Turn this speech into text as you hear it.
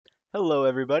Hello,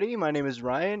 everybody. My name is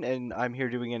Ryan, and I'm here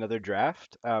doing another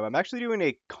draft. I'm actually doing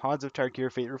a Cons of Tarkir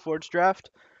Fate Reforged draft.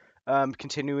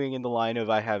 Continuing in the line of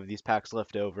I have these packs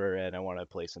left over and I want to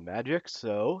play some Magic.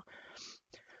 So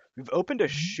we've opened a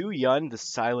Shu Yun, the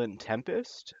Silent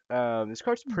Tempest. This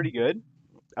card's pretty good.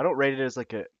 I don't rate it as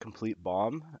like a complete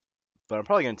bomb, but I'm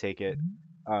probably gonna take it.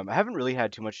 I haven't really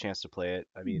had too much chance to play it.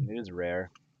 I mean, it is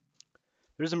rare.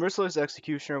 There's a Merciless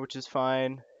Executioner, which is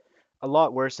fine. A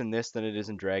lot worse in this than it is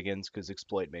in Dragons, because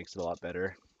Exploit makes it a lot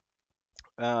better.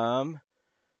 Um,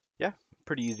 Yeah,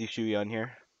 pretty easy shoey on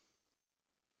here.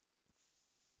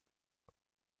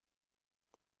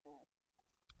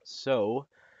 So,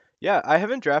 yeah, I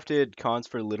haven't drafted cons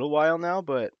for a little while now,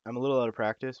 but I'm a little out of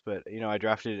practice. But I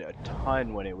drafted a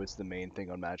ton when it was the main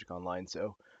thing on Magic Online,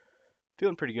 so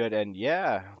feeling pretty good. And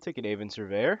yeah, I'll take an Aven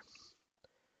Surveyor.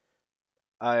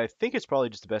 I think it's probably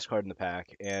just the best card in the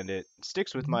pack, and it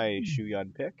sticks with my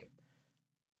Shuyan pick.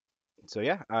 So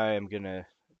yeah, I am gonna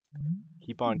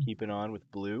keep on keeping on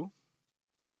with blue.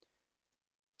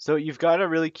 So you've got to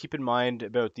really keep in mind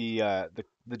about the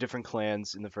different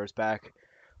clans in the first pack.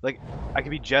 Like I could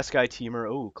be Jeskai Teamer.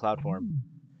 Oh, Cloud Form.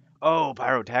 Oh,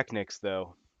 pyrotechnics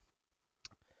though.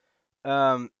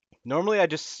 Um, Normally I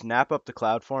just snap up the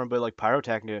cloud form, but like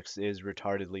pyrotechnics is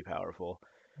retardedly powerful.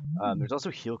 There's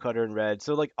also heel cutter in red,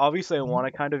 so like obviously I want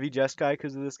to kind of be Jeskai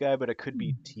because of this guy, but I could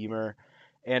be Teamer,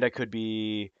 and I could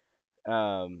be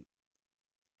um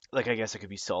like I guess I could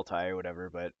be Sultai or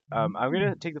whatever. But I'm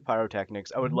gonna take the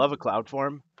pyrotechnics. I would love a cloud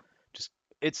form. Just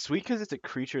it's sweet because it's a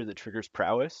creature that triggers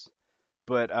prowess,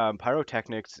 but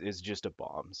pyrotechnics is just a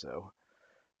bomb. So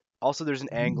also there's an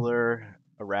angler,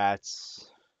 a rats.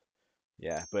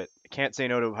 Yeah, but can't say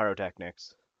no to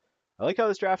pyrotechnics. I like how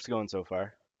this draft's going so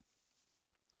far.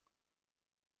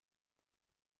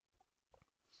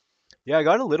 Yeah, I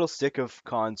got a little sick of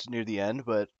cons near the end,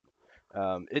 but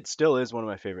it still is one of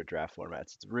my favorite draft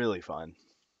formats. It's really fun.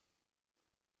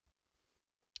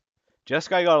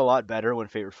 Jeskai got a lot better when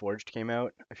Fate Reforged came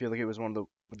out. I feel like it was one of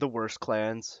the worst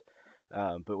clans,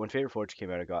 but when Fate Reforged came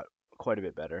out, it got quite a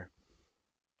bit better.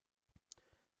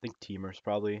 I think Teamer's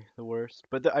probably the worst,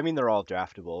 but I mean they're all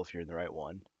draftable if you're in the right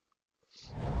one.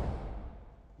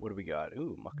 What do we got?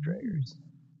 Ooh, Muck Draggers.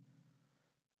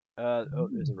 Oh,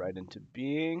 there's a right into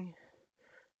being.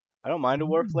 I don't mind a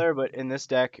Warflare, but in this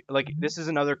deck, like this is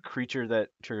another creature that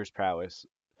triggers prowess.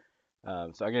 So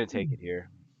I'm gonna take it here.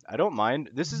 I don't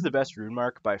mind. This is the best rune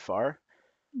mark by far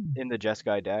in the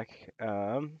Jeskai deck.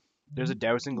 There's a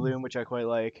Dousing Gloom which I quite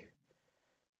like,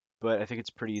 but I think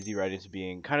it's pretty easy right into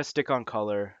being. Kind of stick on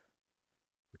color,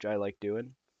 which I like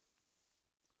doing.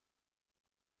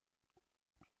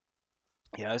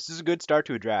 Yeah, this is a good start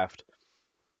to a draft.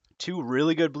 Two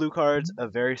really good blue cards, a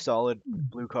very solid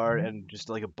blue card, and just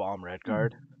like a bomb red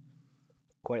card.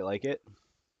 Quite like it.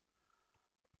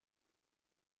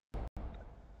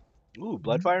 Ooh,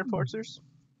 Bloodfire Enforcers.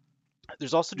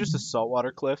 There's also just a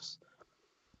Saltwater Cliffs.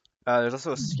 There's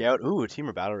also a Scout. Ooh, a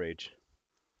Teamer Battle Rage.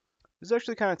 This is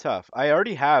actually kind of tough. I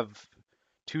already have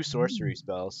two sorcery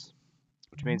spells,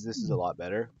 which means this is a lot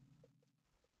better.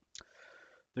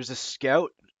 There's a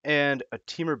Scout and a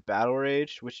Teamer Battle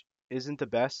Rage, which isn't the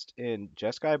best in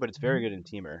Jeskai, but it's very good in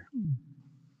Teamer.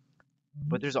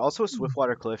 But there's also a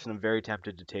Swiftwater Cliffs, and I'm very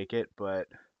tempted to take it, but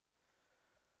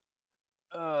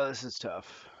this is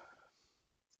tough.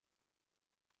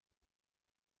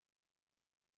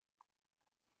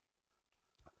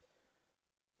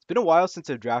 It's been a while since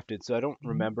I've drafted, so I don't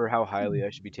remember how highly I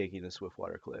should be taking the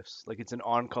Swiftwater Cliffs. Like it's an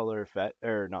on-color fet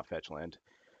or not fetch land.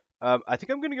 I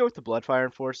think I'm gonna go with the Bloodfire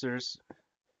Enforcers.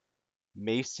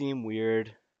 May seem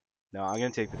weird. No, I'm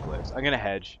gonna take the Cliffs. I'm gonna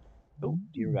hedge. Oh,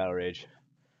 Demon Battle Rage.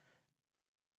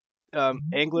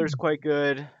 Angler's quite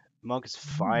good. Monk is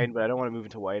fine, but I don't want to move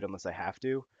into white unless I have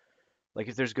to. Like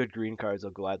if there's good green cards,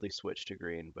 I'll gladly switch to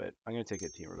green, but I'm gonna take a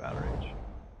Temur Battle Rage.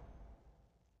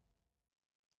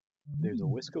 There's a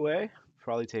Whisk Away.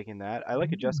 Probably taking that. I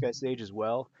like a Jeskai Sage as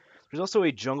well. There's also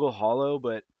a Jungle Hollow,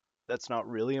 but that's not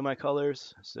really in my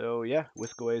colors. So yeah,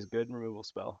 Whisk Away is a good removal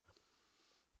spell.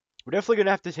 We're definitely gonna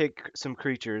have to take some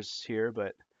creatures here,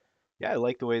 but yeah, I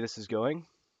like the way this is going.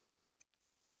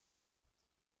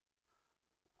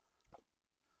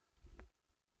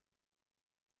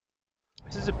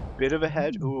 This is a bit of a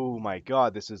hedge. Oh my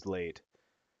god, this is late.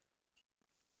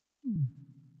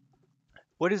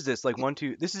 What is this? Like one,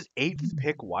 two. This is eighth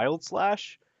pick Wild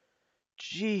Slash.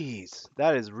 Jeez,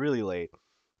 that is really late.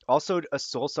 Also, a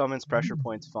Soul Summons pressure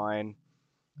point's fine.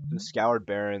 The Scoured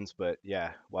Barrens, but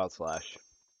yeah, Wild Slash.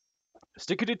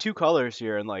 Stick it to two colors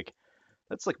here, and like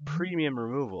that's like premium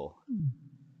removal.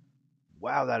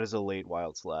 Wow, that is a late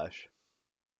Wild Slash.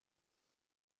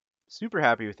 Super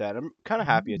happy with that. I'm kind of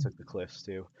happy I took the cliffs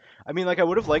too. I mean, like I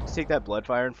would have liked to take that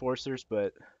Bloodfire Enforcers,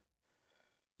 but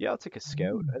yeah, I'll take a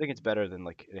scout. I think it's better than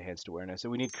like enhanced awareness,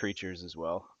 and we need creatures as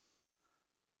well.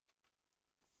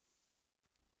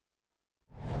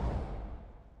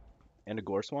 And a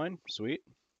Gorswine, sweet,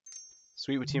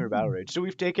 sweet with Teamer Battle Rage. So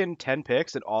we've taken 10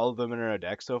 picks, and all of them in our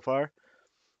deck so far.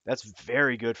 That's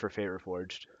very good for Fate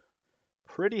Reforged.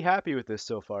 Pretty happy with this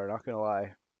so far, not gonna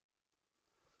lie.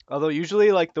 Although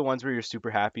usually like the ones where you're super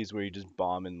happy is where you just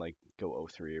bomb and like go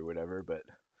 0-3 or whatever, but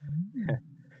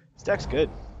this deck's good.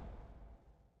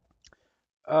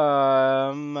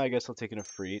 I guess I'll take an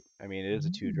Efreet. I mean, it is a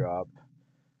 2-drop.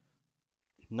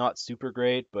 Not super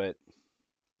great, but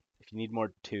if you need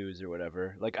more 2s or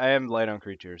whatever. Like, I am light on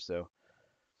creatures, so.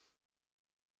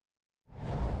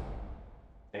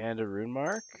 And a Rune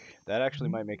Mark. That actually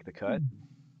might make the cut.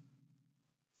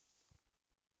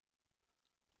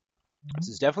 This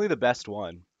is definitely the best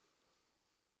one.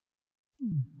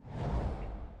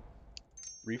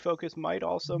 Refocus might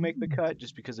also make the cut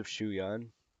just because of Shu Yun.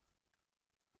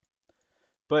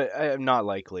 But not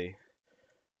likely.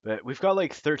 But we've got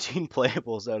like 13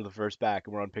 playables out of the first pack,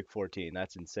 and we're on pick 14.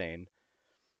 That's insane.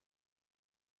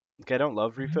 Like, I don't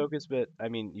love Refocus, but I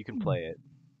mean, you can play it.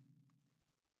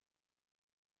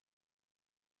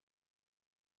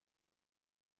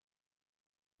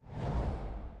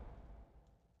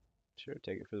 Sure,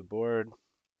 take it for the board.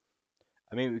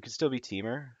 I mean, we could still be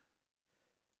Teamer,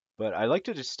 but I like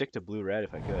to just stick to blue-red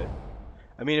if I could.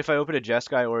 I mean, if I open a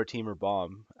Jeskai or a Teamer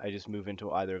Bomb, I just move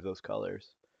into either of those colors.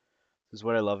 This is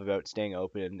what I love about staying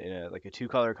open in a like a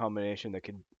 2-color combination that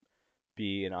could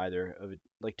be in either of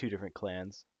like 2 different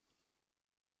clans.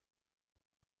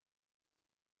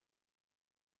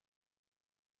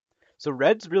 So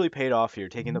red's really paid off here.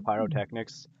 Taking the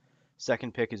Pyrotechnics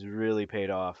second pick is really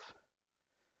paid off.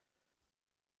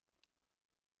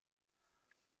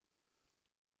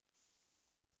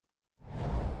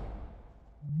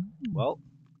 Well,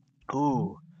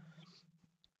 ooh,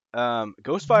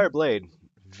 Ghostfire Blade,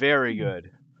 very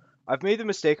good. I've made the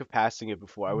mistake of passing it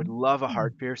before. I would love a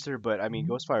Heart Piercer, but I mean,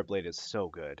 Ghostfire Blade is so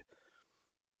good.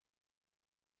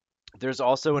 There's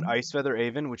also an Ice Feather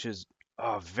Aven, which is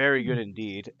very good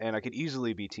indeed, and I could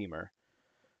easily be Teamer.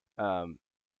 Um,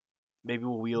 maybe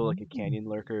we'll wheel like a Canyon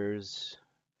Lurkers.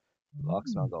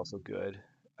 Locksmell's also good.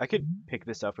 I could pick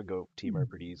this up and go Teamer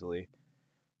pretty easily.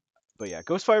 But yeah,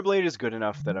 Ghostfire Blade is good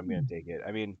enough that I'm gonna take it.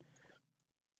 I mean,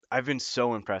 I've been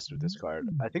so impressed with this card.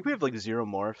 I think we have like 0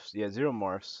 morphs. Yeah, 0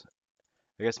 morphs.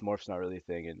 I guess morph's not really a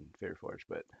thing in Fairy Forge,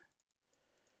 but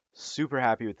super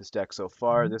happy with this deck so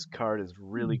far. This card is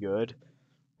really good.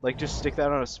 Like, just stick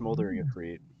that on a Smoldering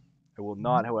Efreet. I will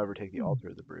not, however, take the Altar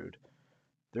of the Brood.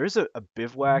 There is a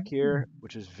Bivouac here,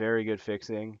 which is very good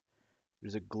fixing.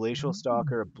 There's a Glacial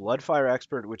Stalker, a Bloodfire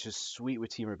Expert, which is sweet with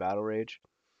Teamer Battle Rage.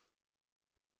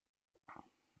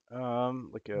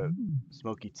 Like a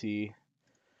Smoky Tea.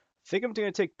 I think I'm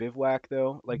gonna take Bivouac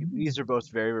though. Like, these are both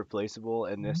very replaceable,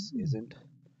 and this isn't.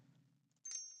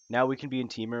 Now we can be in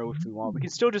Teamer if we want. We can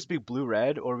still just be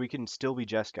blue-red, or we can still be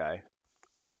Jeskai.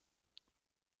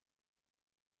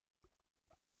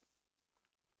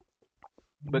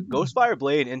 But Ghostfire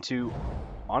Blade into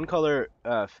on-color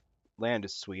land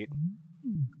is sweet.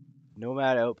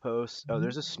 Nomad Outpost. Oh,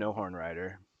 there's a Snowhorn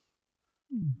Rider.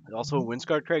 There's also a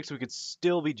Windscarred Crag, so we could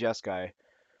still be Jeskai.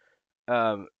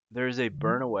 There's a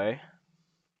Burn Away.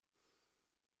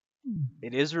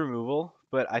 It is removal,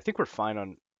 but I think we're fine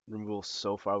on removal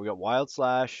so far. We got Wild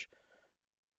Slash,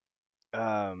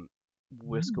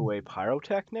 Whisk Away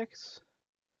Pyrotechnics.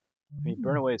 I mean,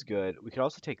 Burn Away is good. We could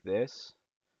also take this.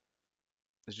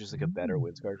 It's just like a better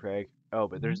Windscarred Crag. Oh,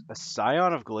 but there's a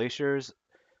Scion of Glaciers,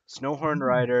 Snowhorn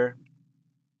Rider,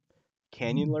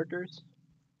 Canyon Lurkers.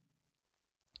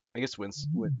 I guess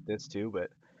with this too, but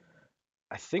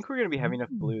I think we're gonna be having enough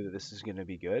blue that this is gonna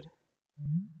be good.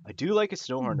 I do like a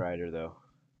Snowhorn Rider though.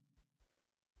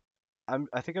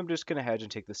 I think I'm just gonna hedge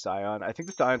and take the Scion. I think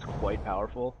the Scion's quite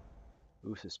powerful.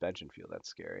 Ooh, Suspension Field, that's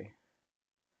scary.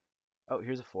 Oh,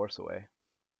 here's a Force Away.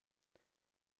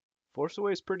 Force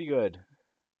Away is pretty good.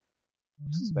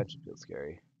 Suspension Field's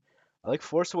scary. I like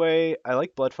Force Away. I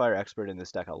like Bloodfire Expert in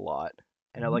this deck a lot.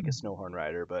 And I like a Snowhorn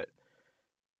Rider, but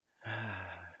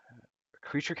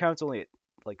creature count's only at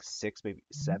like 6, maybe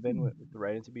 7 with the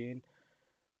right into being.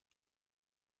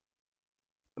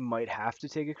 Might have to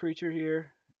take a creature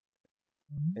here.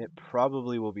 And it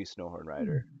probably will be Snowhorn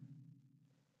Rider.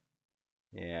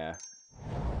 Yeah.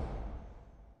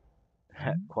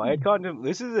 Quiet Condom.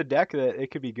 This is a deck that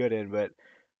it could be good in, but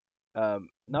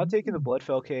not taking the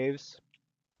Bloodfell Caves.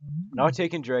 Not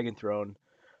taking Dragon Throne.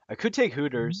 I could take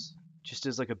Hooters. just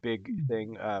as like a big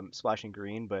thing, splashing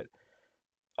green, but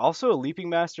also a Leaping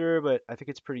Master, but I think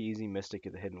it's pretty easy Mystic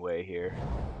at the Hidden Way here.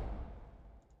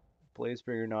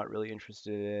 Blazebringer not really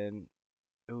interested in.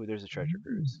 Ooh, there's a Treasure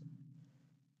Cruise.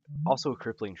 Also a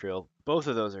Crippling Trail. Both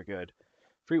of those are good.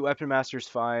 Free Weapon Master's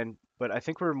fine, but I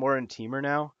think we're more in Teamer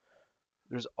now.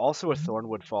 There's also a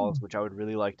Thornwood Falls, which I would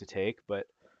really like to take, but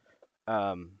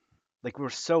um, like we're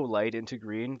so light into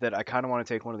green that I kind of want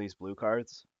to take one of these blue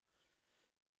cards.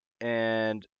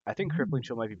 And I think Crippling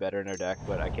Chill might be better in our deck,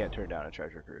 but I can't turn down a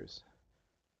Treasure Cruise.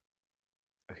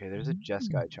 Okay, there's a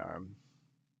Jeskai Charm,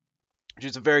 which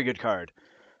is a very good card.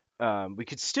 We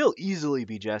could still easily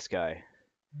be Jeskai.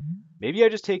 Maybe I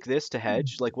just take this to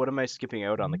hedge. Like, what am I skipping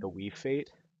out on? Like a Weave Fate?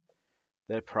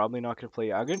 That I'm probably not going to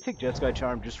play. I'm going to take Jeskai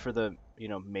Charm just for the,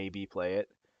 maybe play it.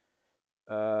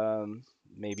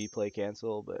 Maybe play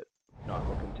cancel, but not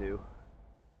looking to.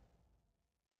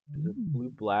 The blue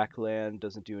black land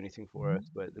doesn't do anything for us,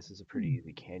 but this is a pretty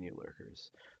easy Canyon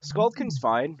Lurkers. Scaldkin's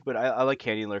fine, but I like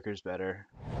Canyon Lurkers better.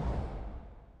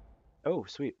 Oh,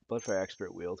 sweet. Bloodfire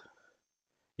Expert wield.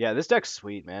 Yeah, this deck's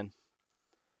sweet, man.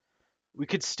 We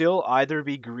could still either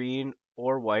be green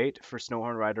or white for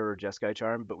Snowhorn Rider or Jeskai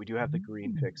Charm, but we do have the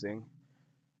green fixing.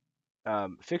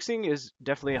 Fixing is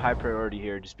definitely a high priority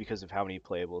here just because of how many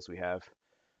playables we have.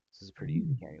 This is a pretty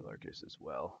easy Canyon Lurkers as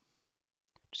well.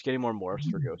 Just getting more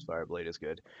morphs for Ghost Fireblade is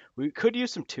good. We could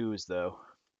use some twos though.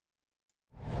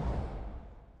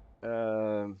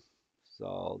 It's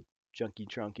all junky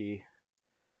trunky.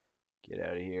 Get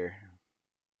out of here.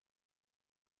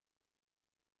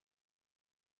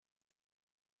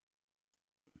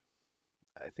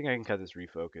 I think I can cut this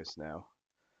refocus now.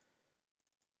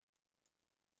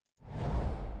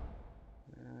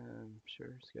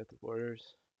 Sure, scout the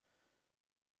borders.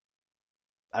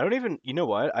 I don't even, you know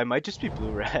what? I might just be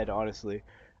blue red, honestly.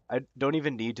 I don't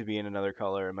even need to be in another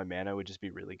color, and my mana would just be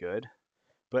really good.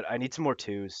 But I need some more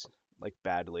twos, like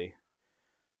badly.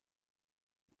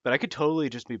 But I could totally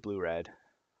just be blue red.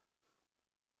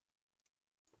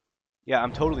 Yeah,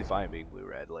 I'm totally fine being blue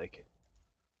red. Like,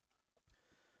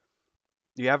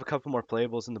 you have a couple more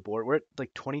playables in the board. We're at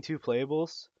like 22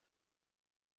 playables.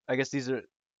 I guess these are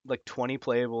like 20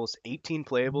 playables, 18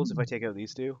 playables if I take out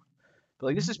these two. But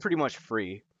like, this is pretty much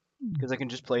free because I can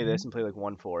just play this and play like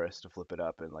one forest to flip it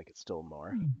up, and like it's still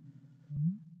more.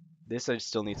 This I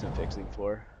still need some fixing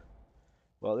for.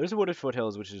 Well, there's a Wooded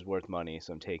Foothills, which is worth money,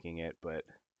 so I'm taking it. But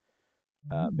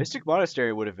Mystic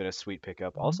Monastery would have been a sweet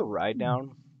pickup. Also, Ride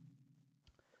Down,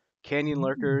 Canyon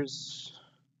Lurkers.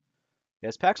 Yeah,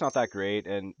 this pack's not that great,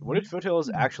 and Wooded Foothills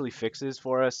actually fixes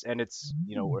for us, and it's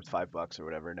worth $5 or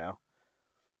whatever now.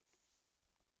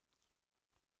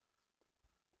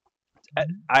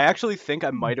 I actually think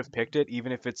I might have picked it,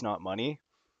 even if it's not money,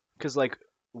 because like,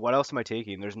 what else am I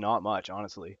taking? There's not much,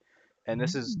 honestly, and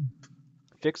this is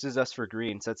fixes us for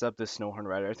green, sets up this Snowhorn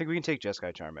Rider. I think we can take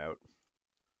Jeskai Charm out.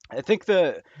 I think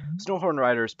the Snowhorn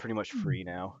Rider is pretty much free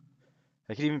now.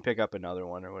 I could even pick up another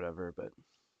one or whatever, but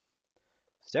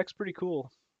this deck's pretty cool.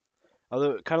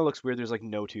 Although it kind of looks weird, there's like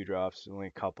no two drops, only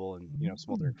a couple, and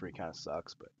Smoldering Free kind of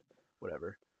sucks, but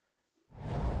whatever.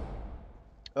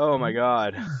 Oh my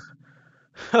god.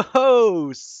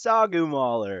 Oh, Sagu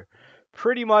Mauler.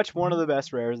 Pretty much one of the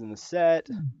best rares in the set.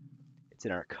 It's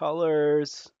in our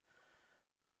colors.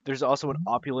 There's also an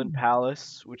Opulent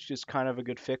Palace, which is kind of a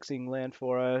good fixing land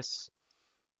for us.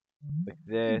 Like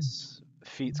this.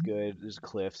 Feet's good. There's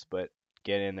cliffs, but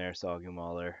get in there, Sagu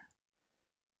Mauler.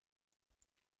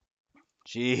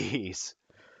 Jeez.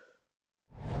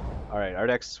 Alright, our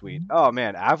deck's sweet. Oh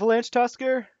man, Avalanche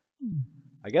Tusker?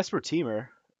 I guess we're Teamer.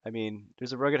 I mean,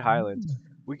 there's a Rugged Highlands.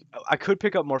 I could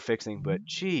pick up more fixing, but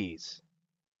jeez.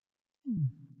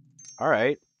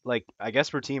 Alright, like, I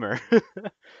guess we're Teamer.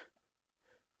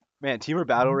 Man, Teamer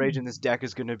Battle Rage in this deck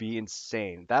is going to be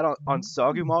insane. That on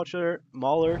Sagu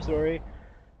Mauler, sorry.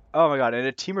 Oh my god, and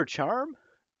a Teamer Charm?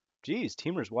 Jeez,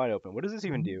 Teamer's wide open. What does this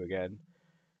even do again?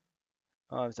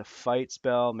 Oh, it's a fight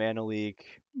spell, mana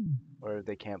leak, or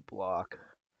they can't block.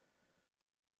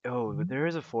 Oh, but there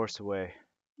is a Force Away.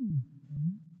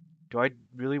 Do I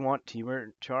really want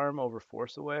Teamer Charm over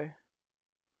Force Away?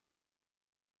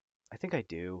 I think I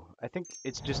do. I think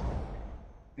it's just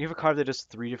you have a card that does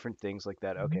three different things like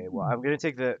that. Okay, well I'm gonna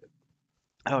take the.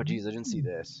 Oh geez, I didn't see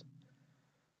this.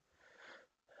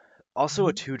 Also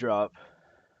a two drop.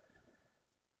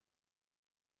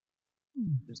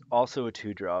 There's also a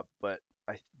two drop, but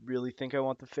I really think I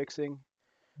want the fixing.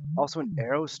 Also an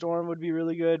Arrow Storm would be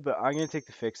really good, but I'm gonna take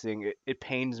the fixing. It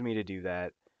pains me to do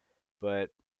that, but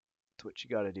it's what you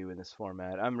gotta do in this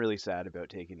format. I'm really sad about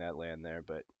taking that land there,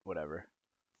 but whatever.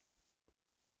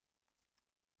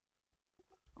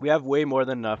 We have way more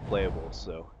than enough playables,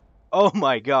 so. Oh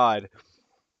my god.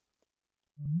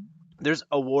 There's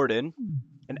a Warden,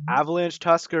 an Avalanche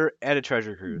Tusker, and a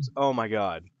Treasure Cruise. Oh my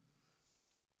god.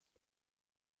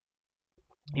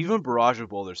 Even Barrage of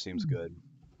Boulders seems good.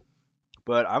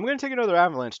 But I'm gonna take another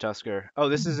Avalanche Tusker. Oh,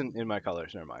 this isn't in my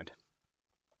colors, never mind.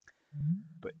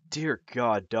 But dear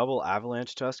god, double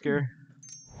Avalanche Tusker?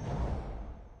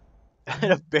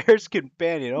 And a Bear's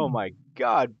Companion. Oh my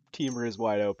god, Teamer is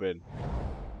wide open.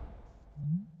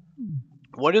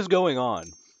 What is going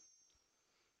on?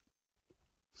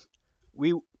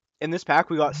 We in this pack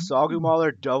we got Sagu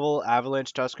Mauler, double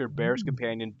Avalanche Tusker, Bear's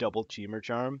Companion, double Teamer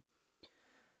Charm.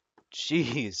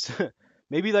 Jeez.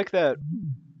 Maybe like that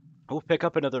we'll pick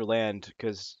up another land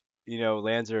because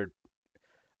lands are.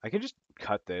 I can just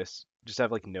cut this. Just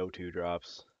have like no two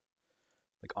drops.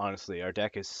 Like honestly, our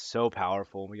deck is so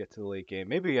powerful when we get to the late game.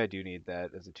 Maybe I do need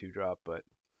that as a two drop, but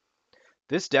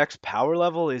this deck's power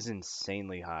level is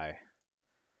insanely high.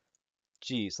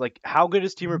 Jeez, like how good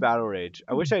is Teamer Battle Rage?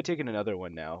 I wish I had taken another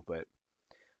one now, but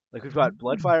like we've got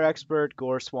Bloodfire Expert,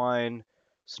 Gore Swine,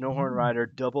 Snowhorn Rider,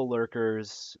 double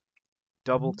Lurkers,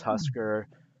 double Tusker,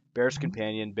 Bear's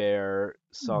Companion Bear,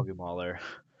 Sagu Mauler.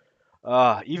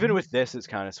 Even with this, it's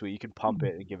kind of sweet. You can pump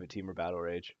it and give it Teamer Battle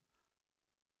Rage.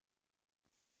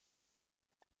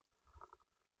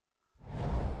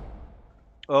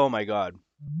 Oh my god.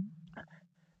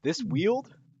 This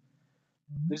wield?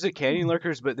 There's a Canyon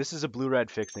Lurkers, but this is a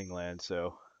blue-red fixing land,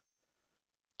 so.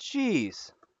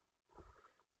 Jeez.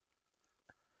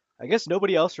 I guess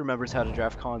nobody else remembers how to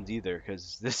draft cons either,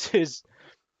 because this is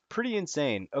pretty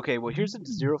insane. Okay, well, here's a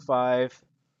 0/5.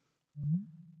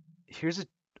 Here's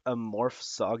a Morph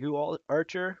Sagu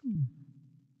Archer.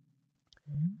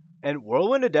 And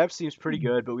Whirlwind Adept seems pretty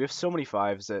good, but we have so many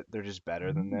fives that they're just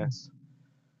better than this.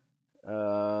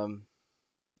 I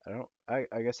don't.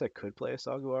 I guess I could play a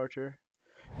Sagu Archer.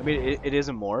 I mean, it is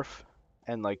a morph,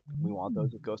 and like we want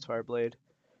those with Ghostfire Blade.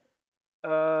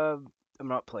 Uh, I'm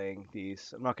not playing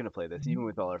these. I'm not gonna play this, even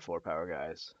with all our 4 power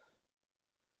guys.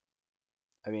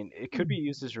 I mean, it could be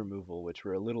used as removal, which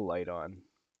we're a little light on.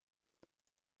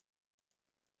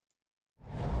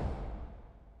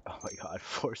 Oh my god,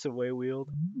 Force Away Wield.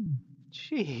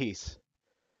 Jeez.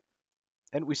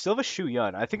 And we still have a Shu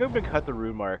Yun. I think I'm gonna cut the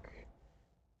Rune Mark.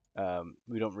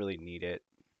 We don't really need it.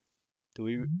 Do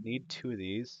we need 2 of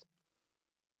these?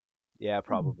 Yeah,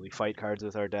 probably. Fight cards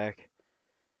with our deck.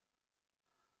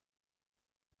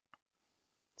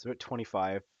 So we're at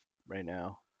 25 right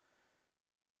now.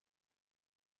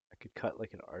 I could cut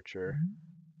like an Archer.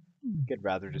 I'd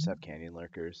rather just have Canyon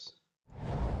Lurkers.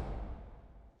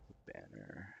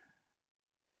 Banner.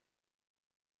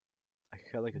 I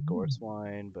could cut like a Gore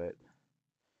Swine, but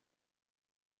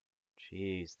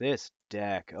jeez, this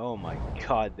deck. Oh my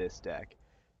god, this deck.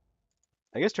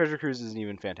 I guess Treasure Cruise isn't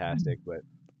even fantastic, but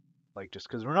like just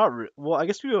because we're not. Well, I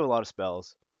guess we have a lot of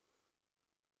spells.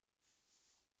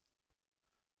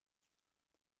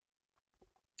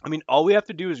 I mean, all we have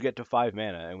to do is get to 5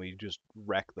 mana, and we just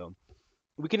wreck them.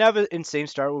 We can have an insane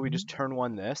start where we just turn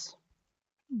one this,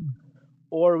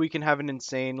 or we can have an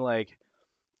insane like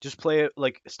just play it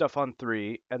like stuff on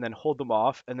 3 and then hold them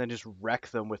off and then just wreck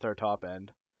them with our top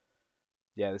end.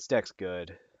 Yeah, this deck's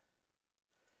good.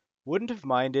 Wouldn't have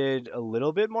minded a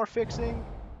little bit more fixing,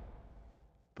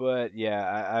 but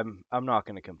yeah, I'm not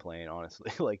gonna complain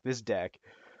honestly. Like this deck,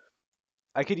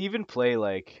 I could even play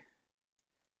like.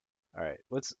 All right,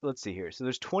 let's see here. So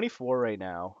there's 24 right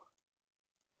now.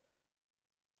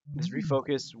 Just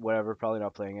refocus, whatever. Probably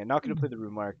not playing it. Not gonna play the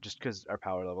Rune Mark just because our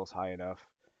power level's high enough.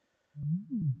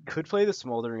 Could play the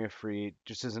Smoldering Efreet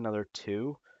just as another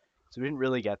 2. So we didn't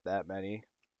really get that many.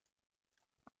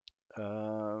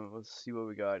 Let's see what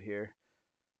we got here.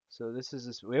 So this is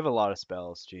this. We have a lot of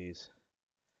spells. Jeez.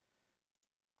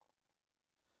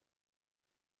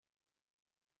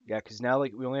 Yeah, because now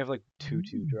like we only have like 2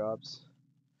 drops,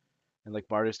 and like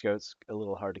Martyr Scout's a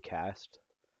little hard to cast.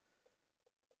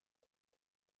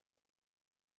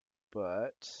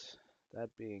 But that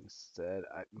being said,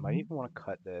 I might even want to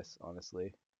cut this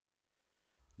honestly.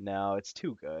 No, it's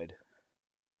too good.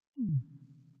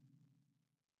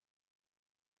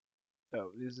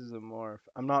 Oh, this is a morph.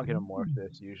 I'm not gonna morph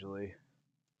this usually,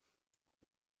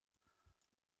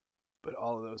 but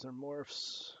all of those are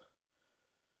morphs.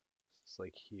 It's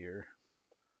like here.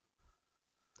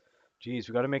 Geez,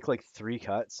 we got to make like 3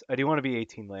 cuts. I do want to be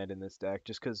 18 land in this deck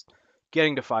just because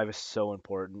getting to 5 is so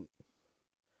important.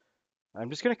 I'm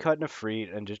just gonna cut in a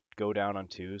Efreet and just go down on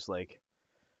 2s. Like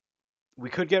we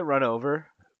could get run over,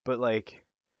 but like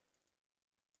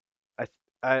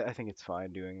I think it's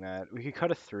fine doing that. We could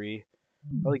cut a 3,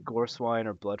 like Gore Swine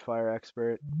or Bloodfire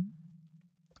Expert.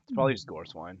 It's probably just Gore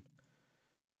Swine.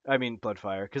 I mean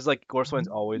Bloodfire, because like Gore Swine's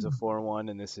always a 4-1,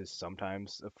 and this is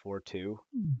sometimes a 4-2.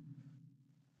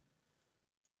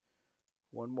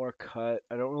 One more cut.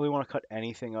 I don't really want to cut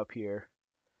anything up here.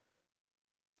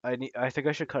 I think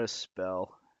I should cut a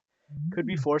spell. Could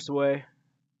be Force Away,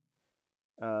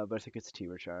 but I think it's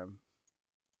Teemer Charm.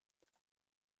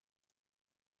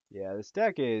 Yeah, this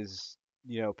deck is,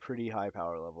 pretty high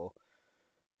power level.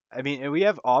 I mean, and we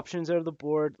have options out of the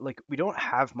board. Like, we don't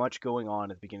have much going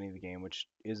on at the beginning of the game, which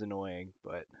is annoying,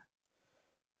 but...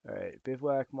 Alright,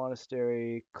 Bivouac,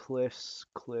 Monastery, Cliffs,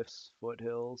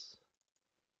 Foothills.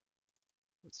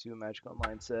 Let's see what Magic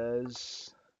Online says.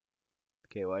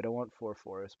 Okay, well, I don't want 4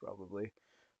 forests, probably.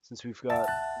 Since we've got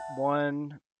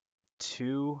 1,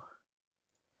 2,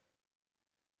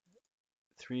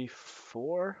 3,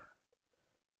 4.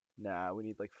 Nah, we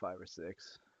need like 5 or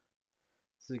 6.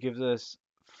 So it gives us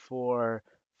 4,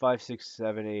 5, 6,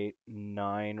 7, 8,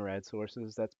 9 red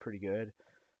sources. That's pretty good.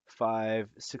 5,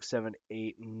 6, 7,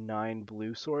 8, 9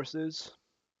 blue sources.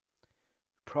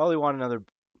 Probably want another.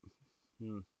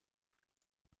 I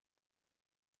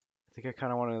think I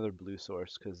kind of want another blue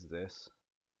source because this.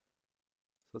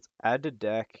 So let's add to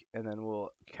deck and then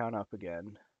we'll count up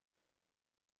again.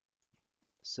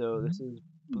 So this is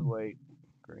blue, white,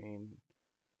 green.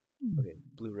 Okay,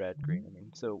 blue, red, green. I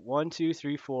mean, so 1, 2,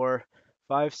 3, 4,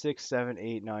 5, 6, 7,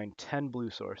 8, 9, 10 blue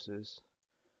sources.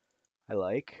 I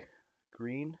like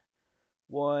green.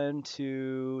 1,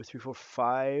 2, 3, 4,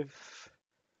 5.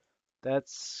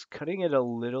 That's cutting it a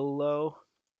little low,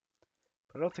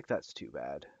 but I don't think that's too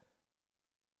bad.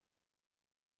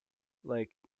 Like,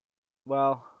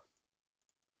 well,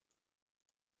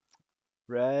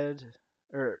 red,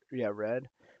 red.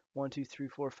 1, 2, 3,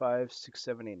 4, 5, 6,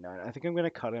 7, 8, 9. I think I'm gonna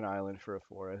cut an island for a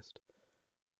forest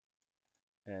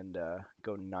and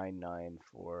go 9, 9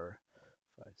 for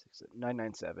 5, 6, 7, 9,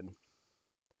 9, 7.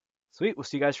 Sweet. We'll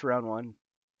see you guys for round 1.